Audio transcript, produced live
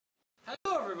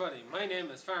everybody, my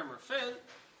name is Farmer Phil,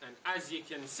 and as you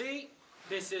can see,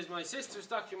 this is my sister's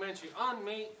documentary on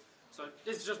me. So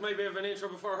this is just my bit of an intro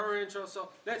before her intro, so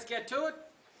let's get to it.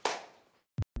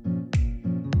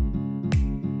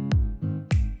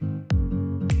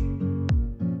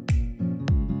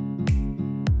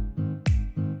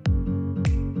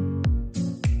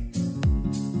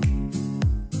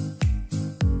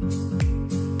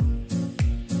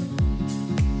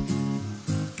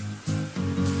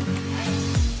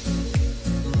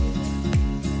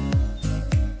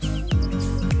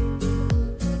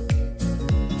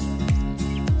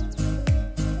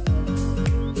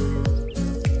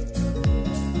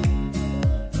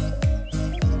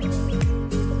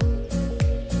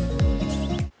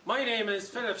 My name is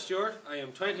Philip Stewart. I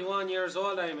am 21 years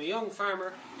old. I am a young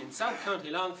farmer in South County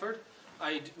Longford.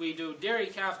 We do dairy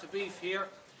calf to beef here.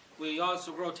 We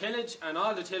also grow tillage, and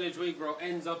all the tillage we grow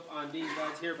ends up on these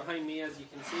lads here behind me, as you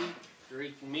can see. They're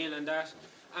eating meal and that.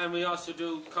 And we also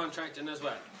do contracting as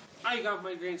well. I got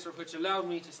my green cert, which allowed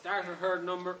me to start a herd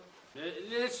number. It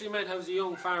literally meant I was a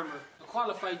young farmer, a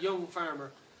qualified young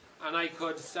farmer, and I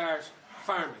could start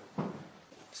farming.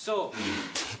 So,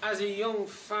 as a young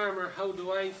farmer, how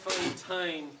do I find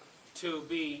time to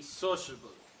be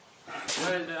sociable?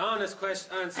 Well, the honest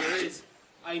answer is,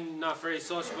 I'm not very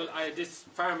sociable. This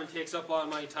farming takes up all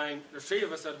my time. There's 3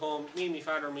 of us at home, me, my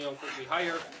father and my uncle. We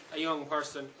hire a young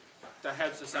person that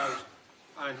helps us out,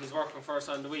 and he's working for us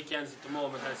on the weekends at the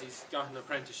moment as he's got an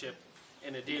apprenticeship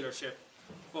in a dealership.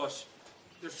 But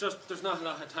there's not a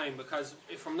lot of time, because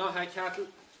if I'm not at cattle,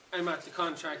 I'm at the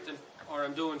contracting or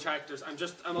I'm doing tractors.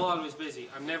 I'm always busy.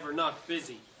 I'm never not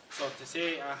busy. So to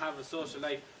say I have a social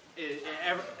life,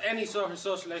 any sort of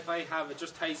social life I have, it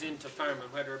just ties into farming,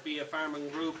 whether it be a farming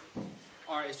group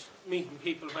or it's meeting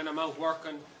people when I'm out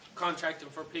working, contracting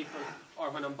for people, or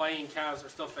when I'm buying calves or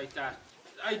stuff like that.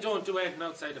 I don't do anything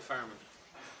outside of farming.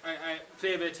 I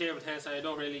play a bit of table tennis, and I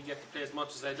don't really get to play as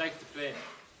much as I'd like to play.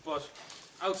 But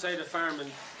outside of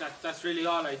farming, that's really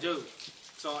all I do.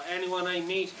 So anyone I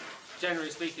meet, generally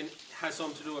speaking, has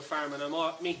something to do with farming. I'm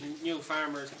meeting new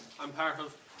farmers. I'm part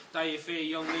of the IFA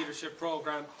Young Leadership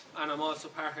Programme, and I'm also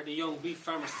part of the Young Beef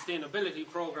Farmer Sustainability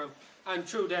Programme. And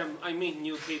through them, I'm meeting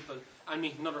new people and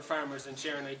meeting other farmers and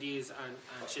sharing ideas and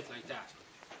shit like that.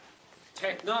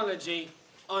 Technology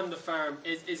on the farm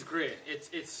is great.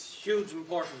 It's huge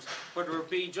importance. Whether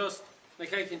it be just,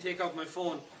 like, I can take out my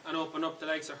phone and open up the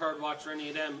likes of HerdWatch or any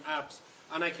of them apps,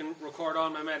 and I can record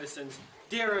all my medicines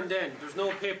there and then. There's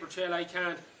no paper trail. I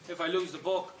can't, if I lose the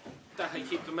book that I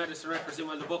keep the medicine records in,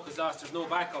 when the book is lost, there's no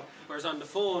backup. Whereas on the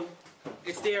phone,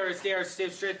 it's there, it's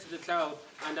saved straight to the cloud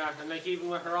and that. And like even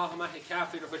with her automatic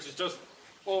calf feeder, which is just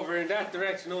over in that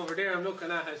direction over there, I'm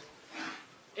looking at it.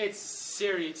 It's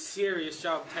serious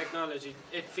job technology.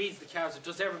 It feeds the cows. It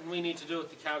does everything we need to do with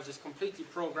the cows. It's completely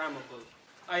programmable.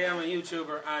 I am a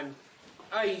YouTuber, and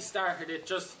I started it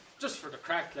just for the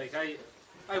crack. Like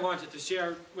I wanted to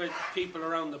share with people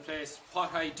around the place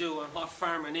what I do and what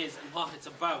farming is and what it's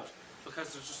about,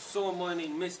 because there's just so many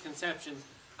misconceptions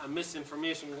and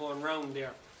misinformation going around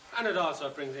there. And it also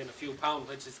brings in a few pounds,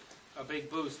 which is a big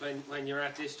boost when you're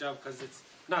at this job, because it's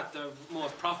not the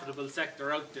most profitable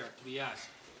sector out there to be at.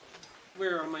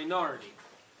 We're a minority.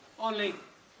 Only,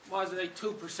 was it like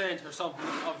 2% or something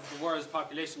of the world's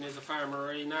population is a farmer,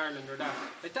 or in Ireland or that.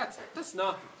 Like that's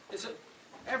nothing.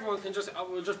 Everyone can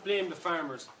will just blame the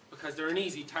farmers because they're an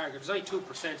easy target. There's only 2%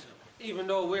 of them. Even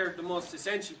though we're the most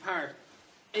essential part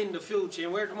in the food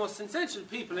chain, we're the most essential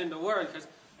people in the world, because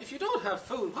if you don't have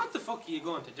food, what the fuck are you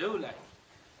going to do, like?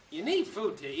 You need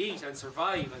food to eat and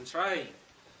survive and thrive.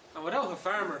 And without a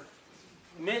farmer,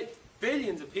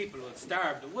 billions of people would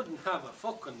starve. They wouldn't have a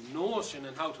fucking notion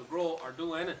on how to grow or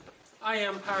do anything. I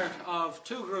am part of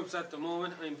 2 groups at the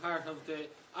moment. I'm part of the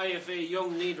IFA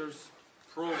Young Leaders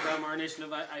Programme or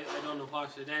initiative. I don't know what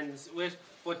it ends with,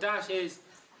 but that is,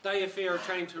 the IFA are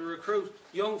trying to recruit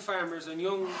young farmers and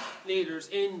young leaders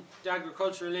in the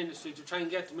agricultural industry to try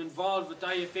and get them involved with the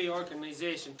IFA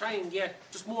organisation, try and get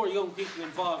just more young people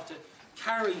involved to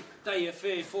carry the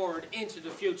IFA forward into the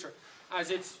future,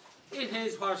 as it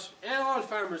is what all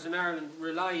farmers in Ireland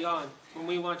rely on when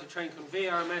we want to try and convey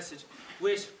our message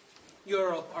with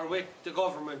Europe or with the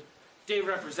government. They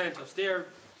represent us. They're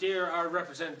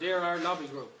our lobby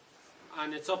group,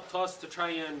 and it's up to us to try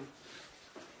and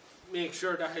make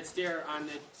sure that it's there and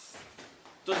it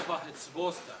does what it's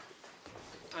supposed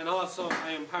to. And also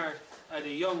I am part of the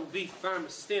Young Beef Farmer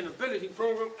Sustainability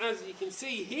Programme, as you can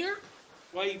see here,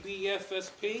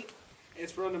 YBFSP.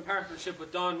 It's run in partnership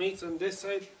with Dawn Meats on this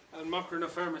side and Mocker na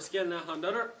Farmer Skillna on the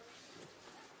other.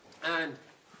 And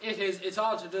it's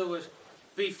all to do with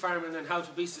beef farming and how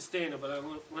to be sustainable. And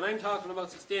when I'm talking about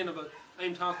sustainable,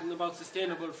 I'm talking about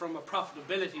sustainable from a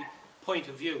profitability point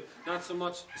of view, not so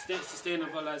much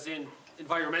sustainable as in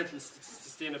environmental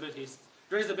sustainability.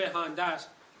 There is a bit on that,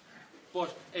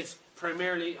 but it's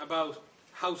primarily about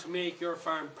how to make your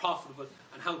farm profitable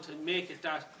and how to make it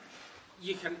that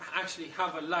you can actually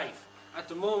have a life. At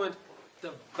the moment,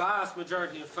 the vast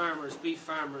majority of farmers, beef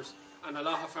farmers, and a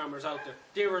lot of farmers out there,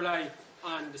 they rely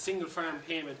on the single farm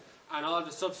payment and all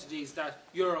the subsidies that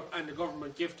Europe and the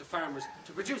government give to farmers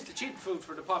to produce the cheap food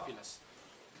for the populace.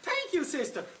 Thank you,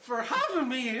 sister, for having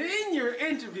me in your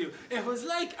interview. It was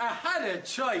like I had a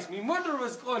choice. My mother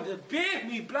was going to paint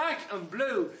me black and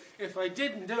blue if I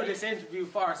didn't do this interview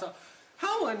for her. So,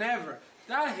 however,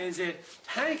 that is it.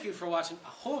 Thank you for watching. I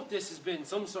hope this has been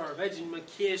some sort of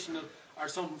educational or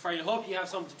something for you. I hope you have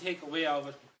something to take away of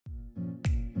it.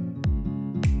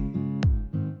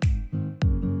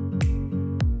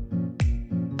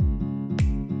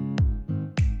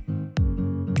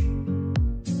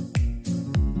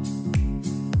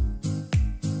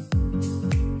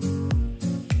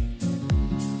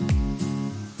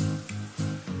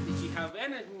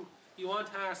 Anything you want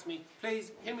to ask me,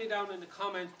 please hit me down in the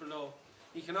comments below.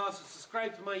 You can also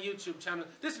subscribe to my YouTube channel.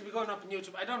 This will be going up on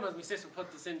YouTube. I don't know if my sister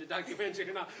put this in the documentary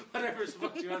or not, whatever she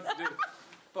wants to do.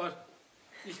 But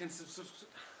you can subscribe.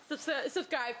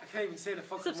 I can't even say the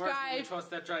fucking words when you trust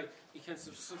that right. You can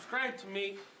subscribe to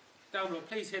me down below.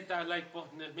 Please hit that like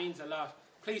button, it means a lot.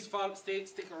 Please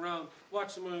stick around,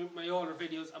 watch my older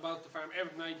videos about the farm.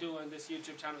 Everything I do on this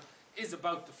YouTube channel is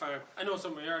about the farm. I know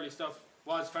some of my early stuff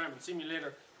was Farming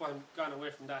Simulator, but I'm gone away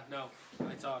from that now.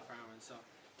 It's all farming. So,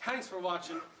 thanks for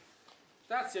watching.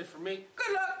 That's it for me.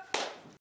 Good luck!